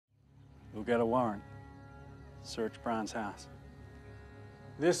You'll get a warrant. Search Brown's house.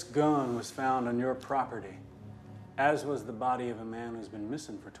 This gun was found on your property, as was the body of a man who's been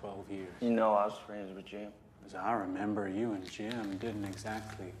missing for 12 years. You know I was friends with Jim. As I remember, you and Jim didn't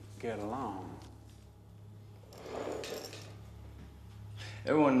exactly get along.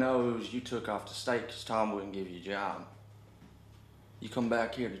 Everyone knows you took off to state because Tom wouldn't give you a job. You come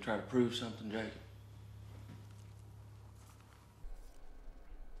back here to try to prove something, Jacob?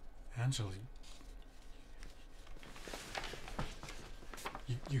 Angela,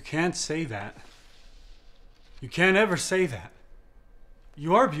 you can't say that. You can't ever say that.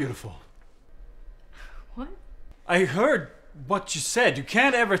 You are beautiful. What? I heard what you said. You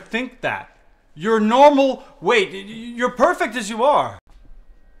can't ever think that. You're normal. Wait, you're perfect as you are.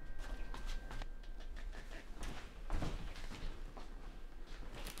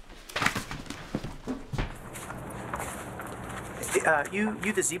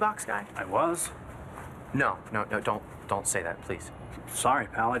 You the Z-Box guy? I was. No, don't say that, please. Sorry,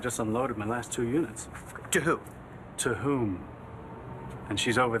 pal. I just unloaded my last 2 units. To who? To whom? And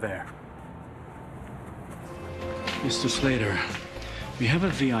she's over there. Mr. Slater, we have a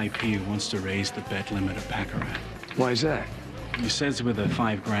VIP who wants to raise the bet limit of Baccarat. Why is that? He says with a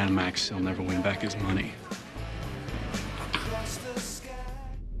 $5 grand max, he'll never win back his money.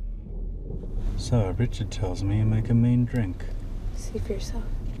 So, Richard tells me you make a mean drink. See for yourself.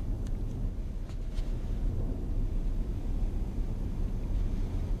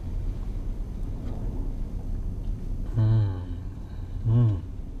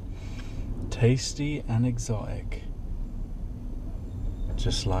 Tasty and exotic.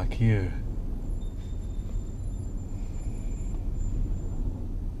 Just like you.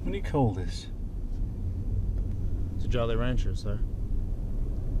 What do you call this? It's a Jolly Rancher, sir.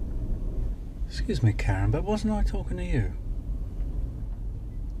 Excuse me, Karen, but wasn't I talking to you?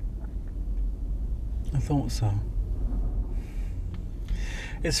 I thought so.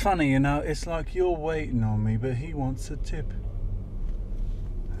 It's funny, you know, it's like you're waiting on me, but he wants a tip.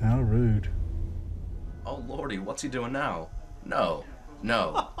 How rude. Oh, Lordy, what's he doing now? No.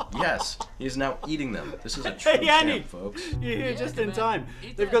 Yes, he's now eating them. This is a true champ, folks. You're here just in time.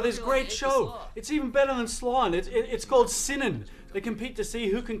 They've got this great show. It's even better than Slan. It's called Sinning. They compete to see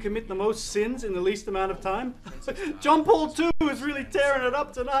who can commit the most sins in the least amount of time. John Paul II is really tearing it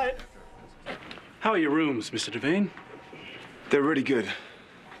up tonight. How are your rooms, Mr. Devane? They're really good. In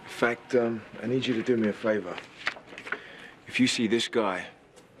fact, I need you to do me a favor. If you see this guy,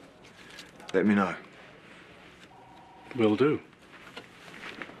 let me know. Will do.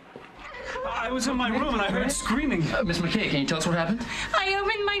 I was in my room and I heard screaming. Miss McKay, can you tell us what happened? I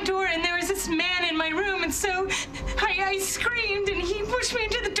opened my door and there was this man in my room, and so I screamed and he pushed me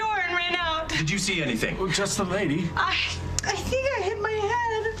into the door and ran out. Did you see anything? Well, just the lady. I think I hit my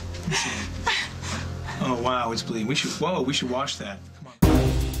head. Oh wow, it's bleeding. We should watch that.